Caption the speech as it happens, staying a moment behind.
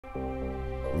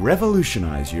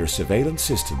Revolutionize your surveillance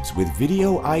systems with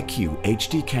VideoIQ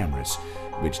HD cameras,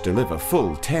 which deliver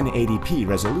full 1080p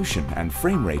resolution and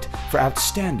frame rate for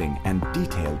outstanding and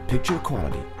detailed picture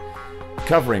quality.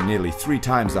 Covering nearly 3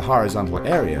 times the horizontal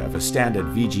area of a standard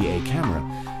VGA camera,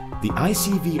 the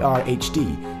iCVR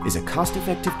HD is a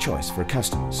cost-effective choice for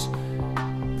customers.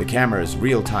 The camera's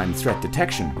real-time threat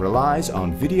detection relies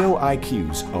on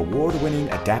VideoIQ's award-winning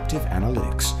adaptive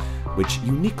analytics, which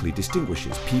uniquely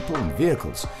distinguishes people and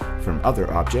vehicles from other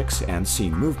objects and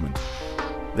scene movement.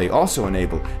 They also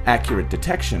enable accurate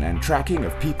detection and tracking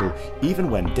of people even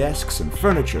when desks and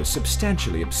furniture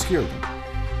substantially obscure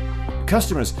them.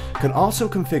 Customers can also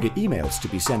configure emails to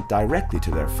be sent directly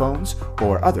to their phones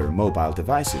or other mobile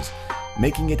devices,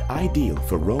 making it ideal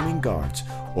for roaming guards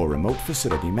or remote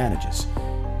facility managers,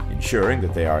 ensuring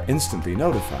that they are instantly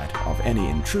notified of any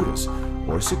intruders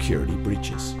or security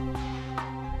breaches.